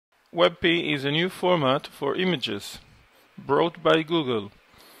Webp is a new format for images brought by Google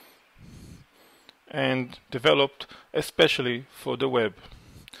and developed especially for the web.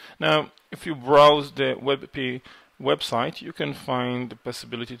 Now, if you browse the Webp website, you can find the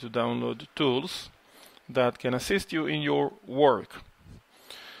possibility to download tools that can assist you in your work.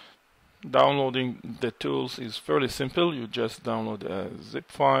 Downloading the tools is fairly simple. You just download a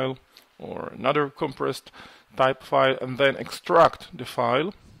zip file or another compressed type file and then extract the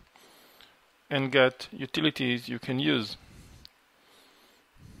file and get utilities you can use.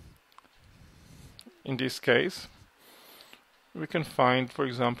 In this case, we can find, for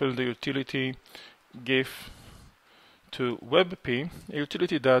example, the utility GIF to Webp, a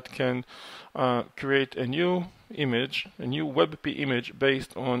utility that can create a new image, a new Webp image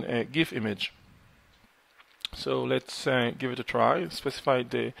based on a GIF image. So let's give it a try. Specify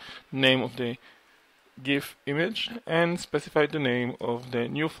the name of the GIF image and specify the name of the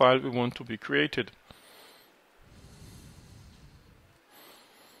new file we want to be created.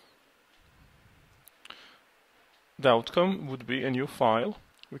 The outcome would be a new file.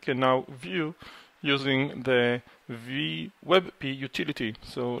 We can now view using the Webp utility.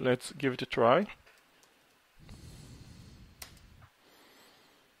 So let's give it a try.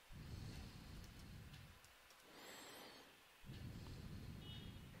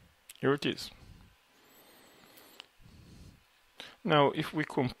 Here it is. Now, if we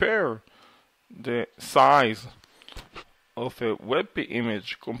compare the size of a Webp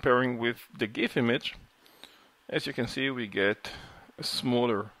image comparing with the GIF image, as you can see, we get a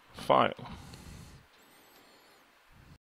smaller file.